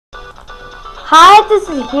Hi, this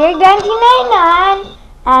is Here1999,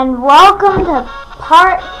 and welcome to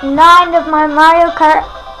part 9 of my Mario Kart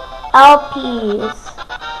LPs.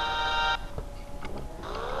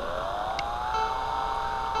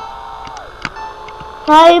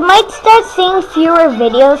 Now, you might start seeing fewer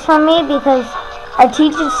videos from me because our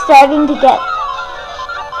teacher's starting to get,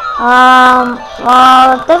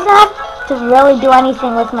 well, it doesn't have to really do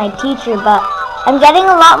anything with my teacher, but I'm getting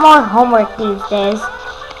a lot more homework these days.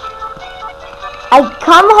 I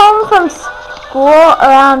come home from school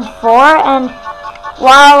around 4, and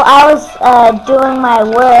while I was doing my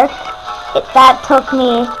work, that took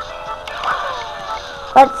me,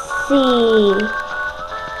 let's see,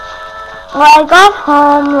 well, I got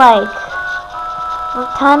home like,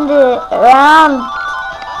 what time did it, around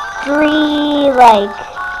 3, like,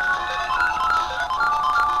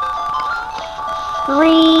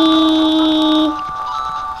 3,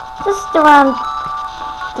 just around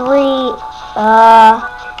 3,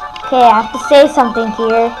 okay, I have to say something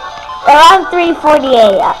here. Around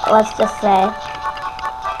 3:48, let's just say.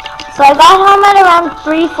 So I got home at around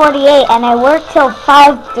 3:48, and I worked till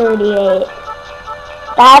 5:38.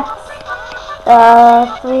 That's,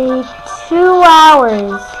 2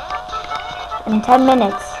 hours and 10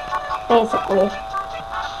 minutes, basically.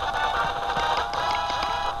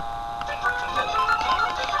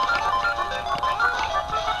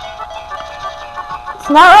 It's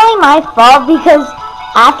not really my fault because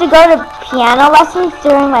I have to go to piano lessons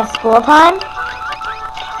during my school time.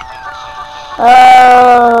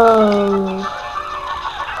 Oh.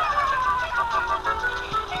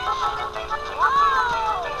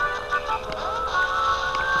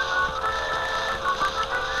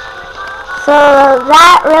 So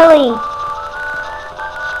that really,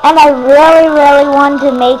 and I really wanted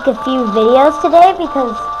to make a few videos today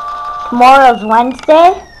because tomorrow's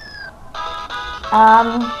Wednesday.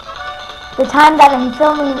 The time that I'm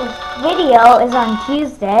filming this video is on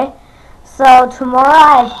Tuesday, so tomorrow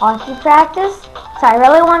I have hockey practice, so I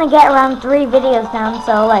really want to get around 3 videos down,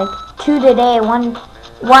 so like 2 today, one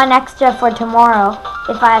extra for tomorrow,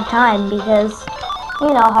 if I have time, because, you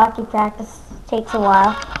know, hockey practice takes a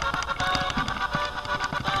while.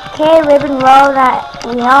 Okay, ribbon roll, that,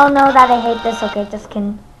 we all know that I hate this, okay, just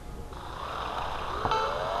kidding.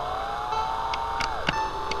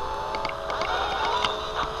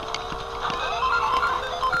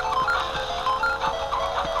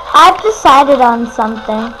 I've decided on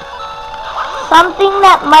something. Something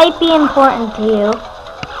that might be important to you.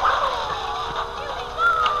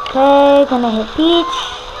 Okay, gonna hit Peach.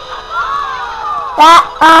 That,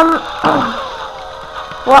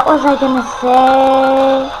 what was I gonna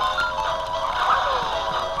say?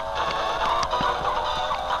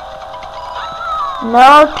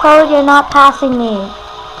 No, Toad, you're not passing me.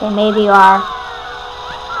 Okay, maybe you are.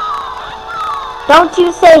 Don't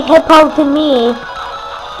you say hippo to me.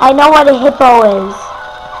 I know what a hippo is.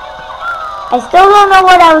 I still don't know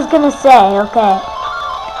what I was gonna say, okay.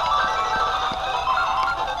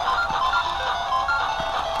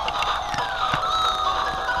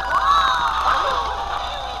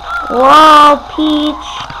 Whoa, Peach.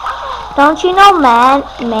 Don't you know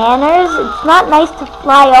manners? It's not nice to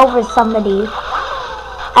fly over somebody.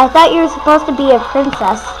 I thought you were supposed to be a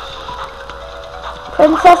princess.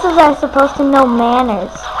 Princesses are supposed to know manners.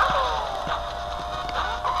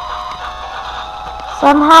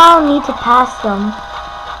 Somehow need to pass them.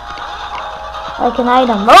 Like an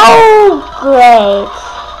item. Oh, great.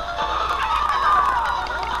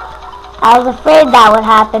 I was afraid that would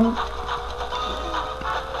happen.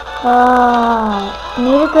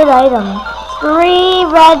 Need a good item. 3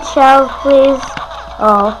 red shells, please.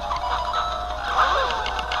 Oh.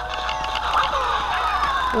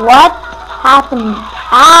 What happened?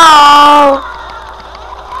 Ow!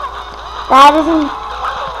 That isn't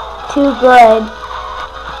too good.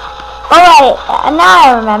 Alright, now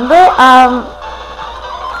I remember,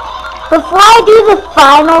 before I do the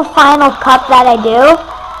final cup that I do,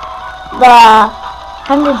 the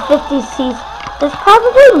 150cc, there's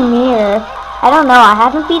probably mirror. I don't know, I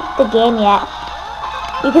haven't beat the game yet,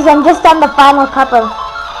 because I'm just on the final cup of,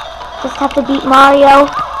 just have to beat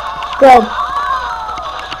Mario. Good.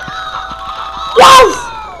 Yes!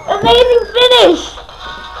 Amazing finish!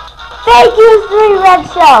 Thank you, 3 red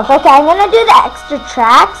shells. Okay, I'm gonna do the extra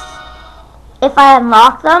tracks if I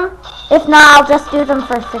unlock them. If not, I'll just do them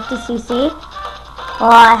for 50cc.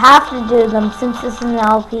 Well, I have to do them since this is an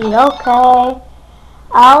LP. Okay.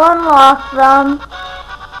 I'll unlock them.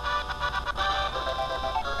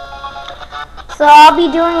 So I'll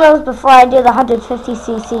be doing those before I do the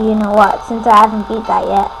 150cc, you know what, since I haven't beat that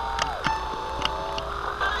yet.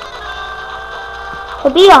 To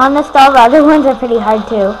be honest though, the other ones are pretty hard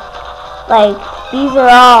too. Like, these are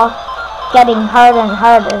all getting harder and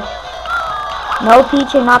harder. No,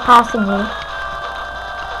 Peach, you're not passing me.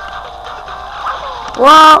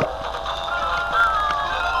 Whoa!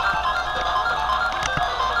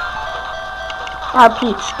 Now,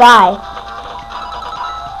 Peach, die.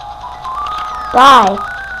 Die.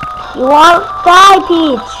 You won't die,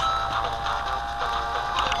 Peach!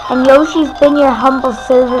 And Yoshi's been your humble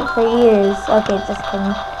servant for years. Okay, just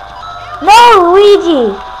kidding. No,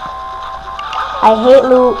 Luigi! I hate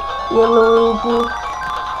you, Luigi.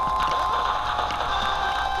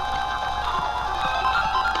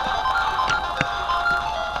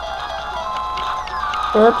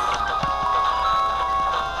 Oops.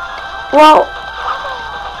 Whoa.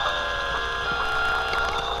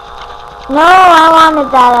 No, I wanted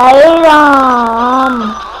that item.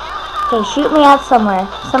 Okay, shoot me out somewhere.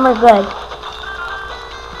 Somewhere good.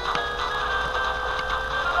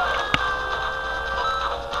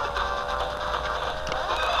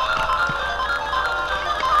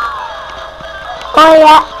 Oh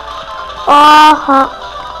yeah. Uh-huh.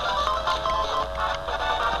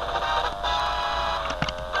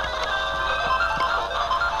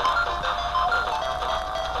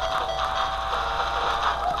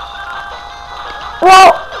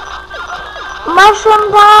 Whoa!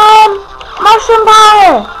 Mushroom time! Mushroom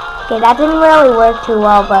power! Okay, that didn't really work too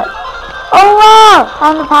well, but... Oh wow!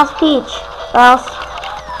 Time to pass Peach. Or else...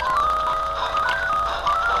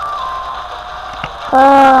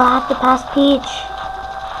 I have to pass Peach.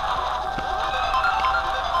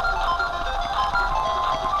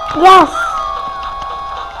 Yes!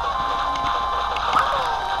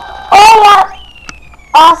 Oh yeah!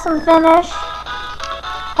 Awesome finish.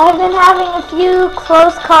 I've been having a few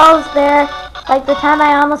close calls there, like the time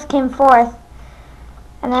I almost came fourth.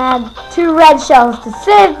 And I had 2 red shells to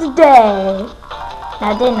save the day.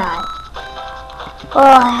 Now didn't I? Oh,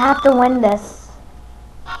 I have to win this.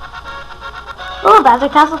 Oh, Bowser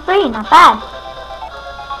Castle 3, not bad.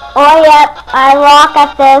 Oh yep, I rock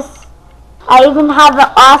at this. I even have an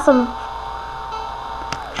awesome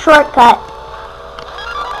shortcut.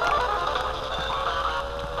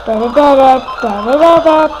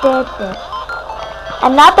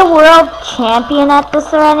 I'm not the world champion at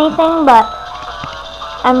this or anything, but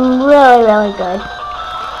I'm really, really good.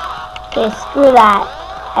 Okay, screw that.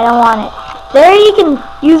 I don't want it. There you can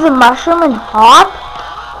use a mushroom and hop,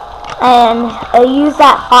 and use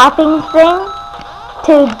that hopping thing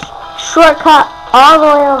to shortcut all the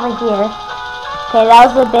way over here. Okay, that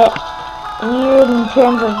was a bit weird in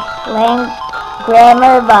terms of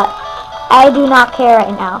grammar, but I do not care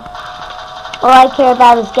right now. All I care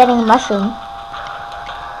about is getting a mushroom.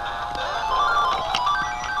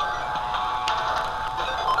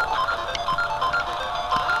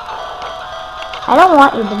 I don't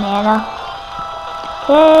want you, banana.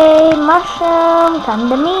 Okay, mushroom, come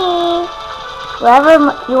to me.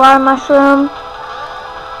 Wherever you are, mushroom.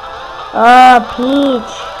 Oh,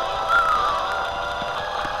 Peach.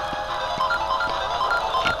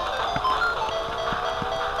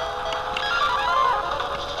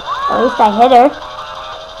 At least I hit her.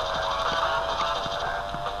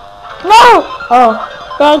 No! Oh,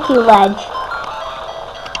 thank you, ledge.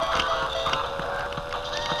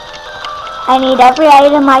 I need every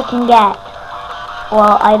item I can get.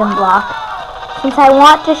 Well, item block. Since I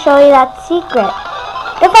want to show you that secret.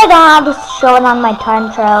 If I don't have to show it on my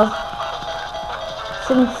time trials.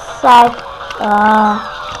 Since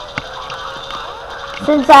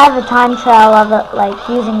I have a time trial of it, like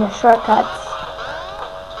using the shortcuts.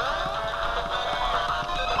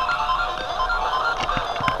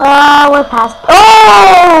 Oh, we're past.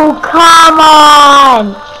 Oh, come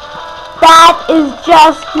on! That is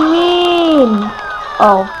just mean.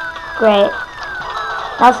 Oh, great.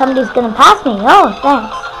 Now somebody's gonna pass me. Oh,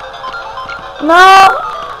 thanks. No!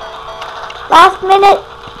 Last minute!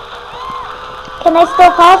 Can I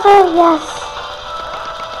still pass her? Yes.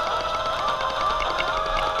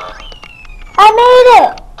 I made it!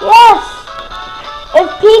 Yes! If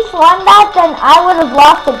Peach won that, then I would have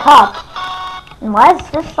lost the cup. And why is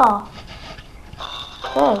this all?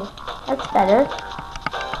 Okay, that's better.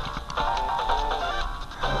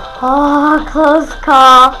 Oh, close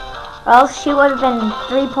call. Or else she would have been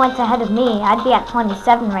 3 points ahead of me. I'd be at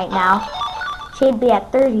 27 right now. She'd be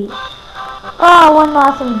at 30. Oh, one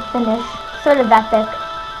awesome finish. Sort of epic.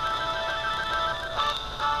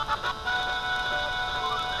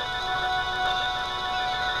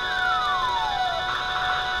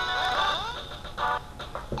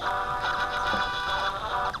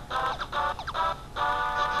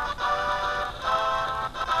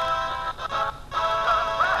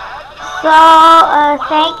 So,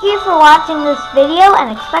 thank you for watching this video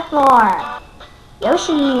and expect more.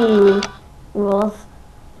 Yoshi rules.